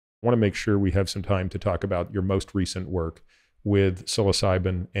I want to make sure we have some time to talk about your most recent work with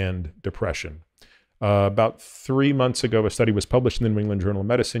psilocybin and depression. About 3 months ago, a study was published in the New England Journal of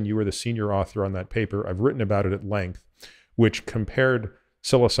Medicine. You were the senior author on that paper. I've written about it at length, which compared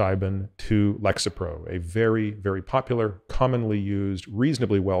psilocybin to Lexapro, a very, very popular, commonly used,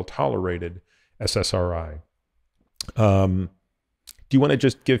 reasonably well tolerated SSRI. Do you want to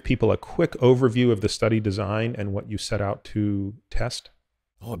just give people a quick overview of the study design and what you set out to test?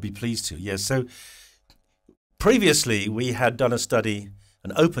 Oh, I'd be pleased to. Yes. So previously, we had done a study,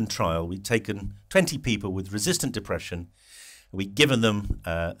 an open trial. We'd taken 20 people with resistant depression. We'd given them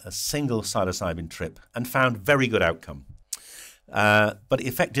a single psilocybin trip and found very good outcome. But the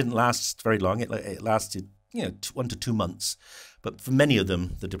effect didn't last very long. It lasted, 1 to 2 months. But for many of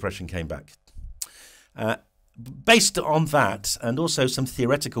them, the depression came back. Based on that, and also some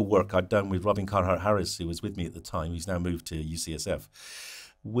theoretical work I'd done with Robin Carhart-Harris, who was with me at the time, he's now moved to UCSF,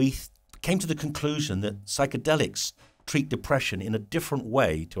 we came to the conclusion that psychedelics treat depression in a different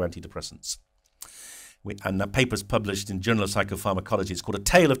way to antidepressants. And that paper's published in Journal of Psychopharmacology. It's called A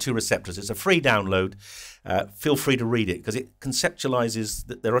Tale of Two Receptors. It's a free download. Feel free to read it because it conceptualizes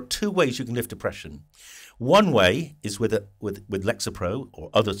that there are two ways you can lift depression. One way is with Lexapro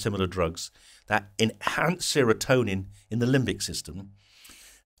or other similar drugs that enhance serotonin in the limbic system.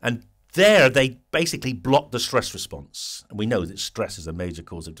 And there they basically block the stress response. And we know that stress is a major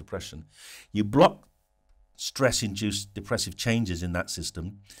cause of depression. You block stress-induced depressive changes in that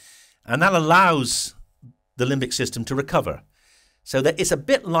system, and that allows the limbic system to recover. So that it's a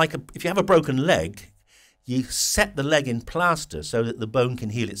bit like if you have a broken leg, you set the leg in plaster so that the bone can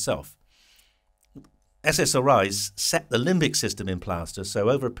heal itself. SSRIs set the limbic system in plaster, so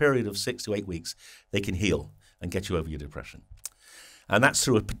over a period of 6 to 8 weeks, they can heal and get you over your depression. And that's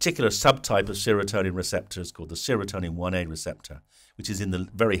through a particular subtype of serotonin receptors called the serotonin 1A receptor, which is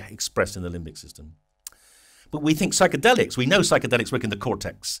very expressed in the limbic system. But we think psychedelics, we know psychedelics work in the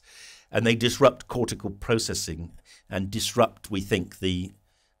cortex, and they disrupt cortical processing and disrupt, we think, the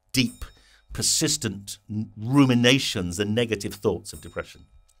deep, persistent ruminations and negative thoughts of depression.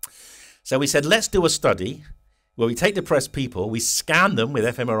 So we said, let's do a study where we take depressed people, we scan them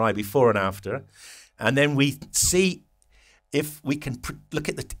with fMRI before and after, and then we see if we can look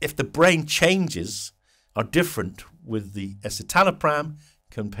at if the brain changes are different with the escitalopram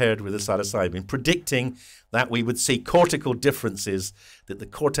compared with the psilocybin, predicting that we would see cortical differences, that the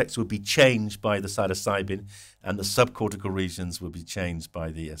cortex would be changed by the psilocybin and the subcortical regions would be changed by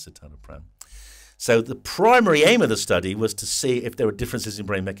the escitalopram. So the primary aim of the study was to see if there were differences in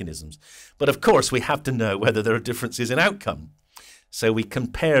brain mechanisms. But of course, we have to know whether there are differences in outcome. So we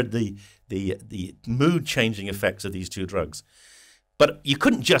compared the mood-changing effects of these two drugs. But you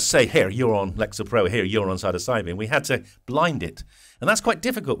couldn't just say, here, you're on Lexapro, here, you're on psilocybin. We had to blind it. And that's quite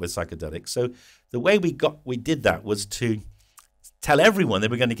difficult with psychedelics. So the way we did that was to tell everyone they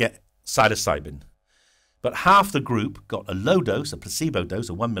were going to get psilocybin. But half the group got a low dose, a placebo dose,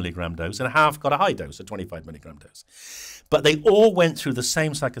 a 1 milligram dose, and half got a high dose, a 25 milligram dose. But they all went through the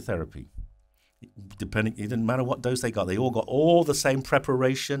same psychotherapy. It didn't matter what dose they got. They all got all the same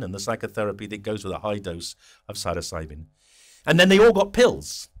preparation and the psychotherapy that goes with a high dose of psilocybin. And then they all got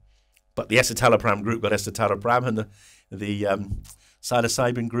pills. But the escitalopram group got escitalopram and the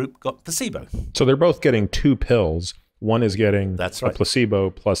psilocybin group got placebo. So they're both getting 2 pills. One is getting That's right. a placebo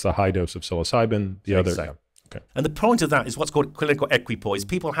plus a high dose of psilocybin. The other, Exactly. yeah. Okay. And the point of that is what's called clinical equipoise.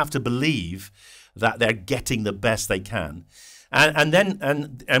 People have to believe that they're getting the best they can.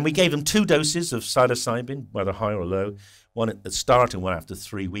 And we gave them 2 doses of psilocybin, whether high or low, one at the start and one after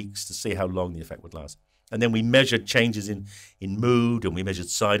 3 weeks to see how long the effect would last. And then we measured changes in mood, and we measured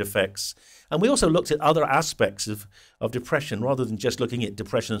side effects. And we also looked at other aspects of depression. Rather than just looking at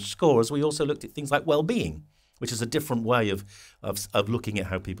depression scores, we also looked at things like well-being, which is a different way of looking at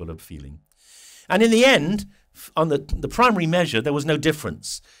how people are feeling. And in the end, on the primary measure, there was no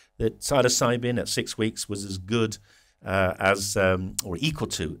difference. That psilocybin at 6 weeks was as good or equal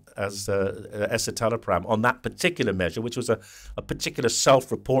to as escitalopram on that particular measure, which was a particular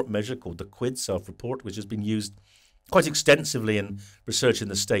self-report measure called the QID self-report, which has been used quite extensively in research in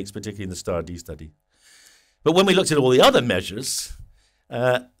the States, particularly in the STAR-D study. But when we looked at all the other measures,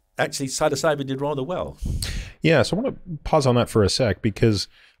 actually psilocybin did rather well. Yeah, so I want to pause on that for a sec because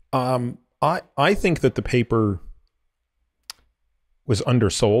I think that the paper was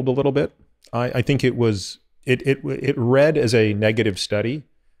undersold a little bit. I think it was it read as a negative study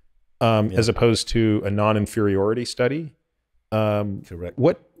as opposed to a non-inferiority study. Correct.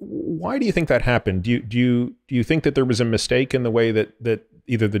 Why do you think that happened? Do you think that there was a mistake in the way that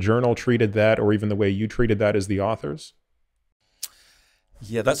either the journal treated that or even the way you treated that as the authors?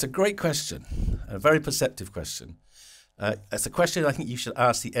 Yeah, that's a great question, a very perceptive question. It's a question I think you should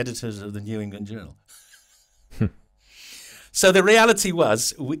ask the editors of the New England Journal. So the reality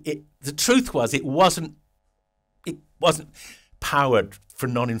was, the truth was, it wasn't powered for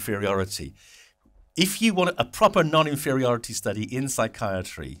non-inferiority. If you want a proper non-inferiority study in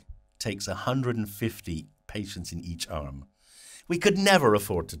psychiatry, takes 150 patients in each arm. We could never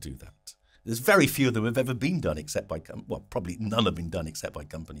afford to do that. There's very few of them have ever been done except by, probably none have been done except by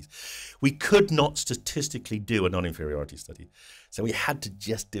companies. We could not statistically do a non-inferiority study. So we had to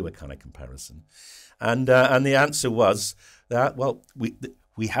just do a kind of comparison. And the answer was that, well,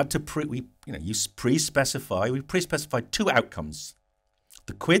 we had to pre-specified two outcomes,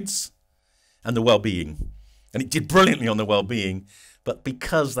 the QIDS and the well-being. And it did brilliantly on the well-being, but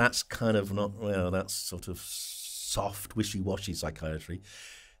because that's kind of not, that's sort of soft, wishy-washy psychiatry,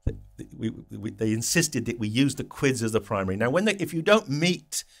 they insisted that we use the QIDS as the primary. Now, if you don't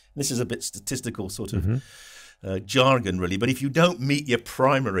meet, this is a bit statistical sort of jargon really, but if you don't meet your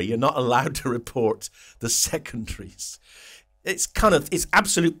primary, you're not allowed to report the secondaries. It's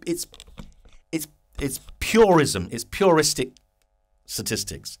purism, it's puristic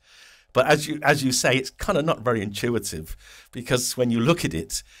statistics. But as you say, it's kind of not very intuitive, because when you look at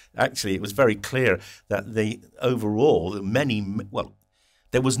it, actually, it was very clear that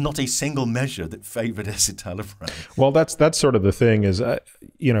there was not a single measure that favored escitalopram. Well, that's sort of the thing is,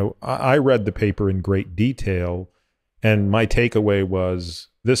 I read the paper in great detail, and my takeaway was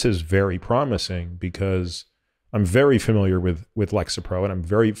this is very promising, because I'm very familiar with Lexapro, and I'm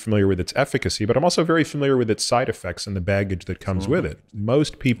very familiar with its efficacy, but I'm also very familiar with its side effects and the baggage that comes with it.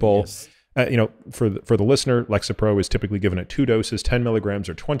 Most people, Yes. For the listener, Lexapro is typically given at 2 doses, 10 milligrams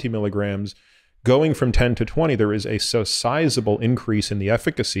or 20 milligrams. Going from 10 to 20, there is a sizable increase in the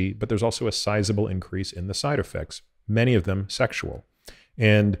efficacy, but there's also a sizable increase in the side effects, many of them sexual.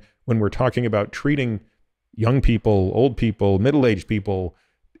 And when we're talking about treating young people, old people, middle-aged people,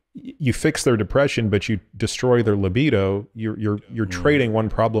 you fix their depression, but you destroy their libido. You're trading one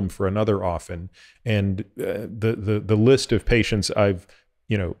problem for another often. And the list of patients I've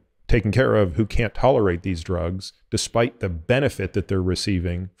taken care of who can't tolerate these drugs, despite the benefit that they're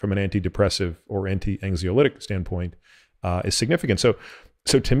receiving from an antidepressive or anti-anxiolytic standpoint, is significant. So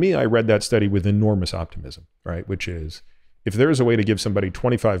to me, I read that study with enormous optimism, right? Which is, if there is a way to give somebody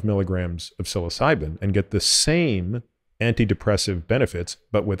 25 milligrams of psilocybin and get the same antidepressive benefits,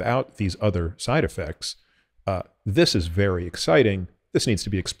 but without these other side effects, this is very exciting. This needs to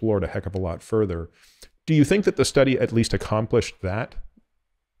be explored a heck of a lot further. Do you think that the study at least accomplished that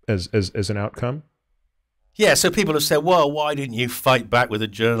as an outcome? Yeah, so people have said, well, why didn't you fight back with a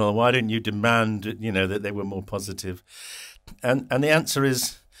journal? Why didn't you demand, that they were more positive? And the answer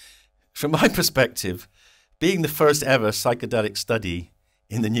is, from my perspective, being the first ever psychedelic study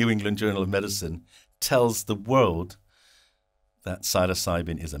in the New England Journal of Medicine tells the world that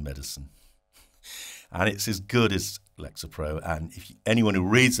psilocybin is a medicine. And it's as good as Lexapro. And anyone who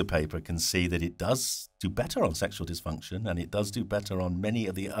reads the paper can see that it does do better on sexual dysfunction, and it does do better on many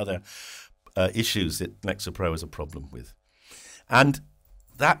of the other issues that Lexapro has a problem with. And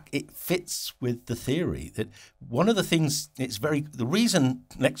that it fits with the theory that one of the things, the reason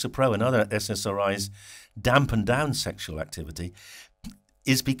Lexapro and other SSRIs dampen down sexual activity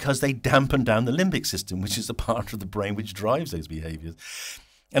is because they dampen down the limbic system, which is the part of the brain which drives those behaviors.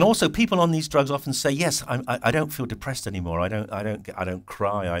 And also, people on these drugs often say, "Yes, I don't feel depressed anymore. I don't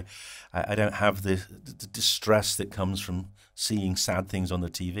cry. I don't have the distress that comes from seeing sad things on the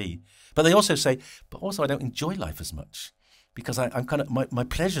TV." But they also say, "But also, I don't enjoy life as much because I'm kind of my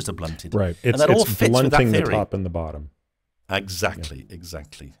pleasures are blunted." Right. And that all fits with that blunting theory. the top and the bottom. Exactly.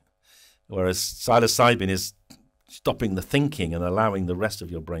 Whereas psilocybin is stopping the thinking and allowing the rest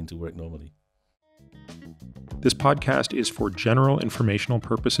of your brain to work normally. This podcast is for general informational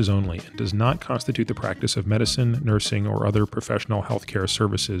purposes only and does not constitute the practice of medicine, nursing, or other professional healthcare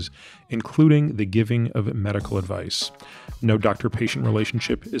services, including the giving of medical advice. No doctor-patient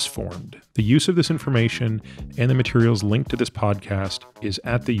relationship is formed. The use of this information and the materials linked to this podcast is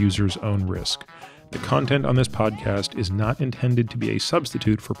at the user's own risk. The content on this podcast is not intended to be a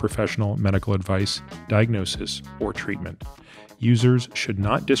substitute for professional medical advice, diagnosis, or treatment. Users should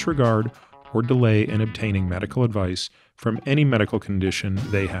not disregard or delay in obtaining medical advice from any medical condition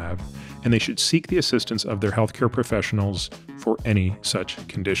they have, and they should seek the assistance of their healthcare professionals for any such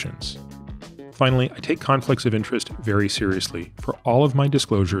conditions. Finally, I take conflicts of interest very seriously. For all of my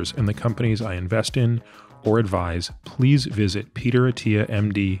disclosures and the companies I invest in or advise, please visit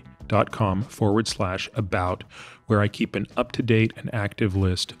peterattiamd.com/about, where I keep an up-to-date and active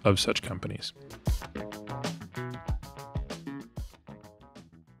list of such companies.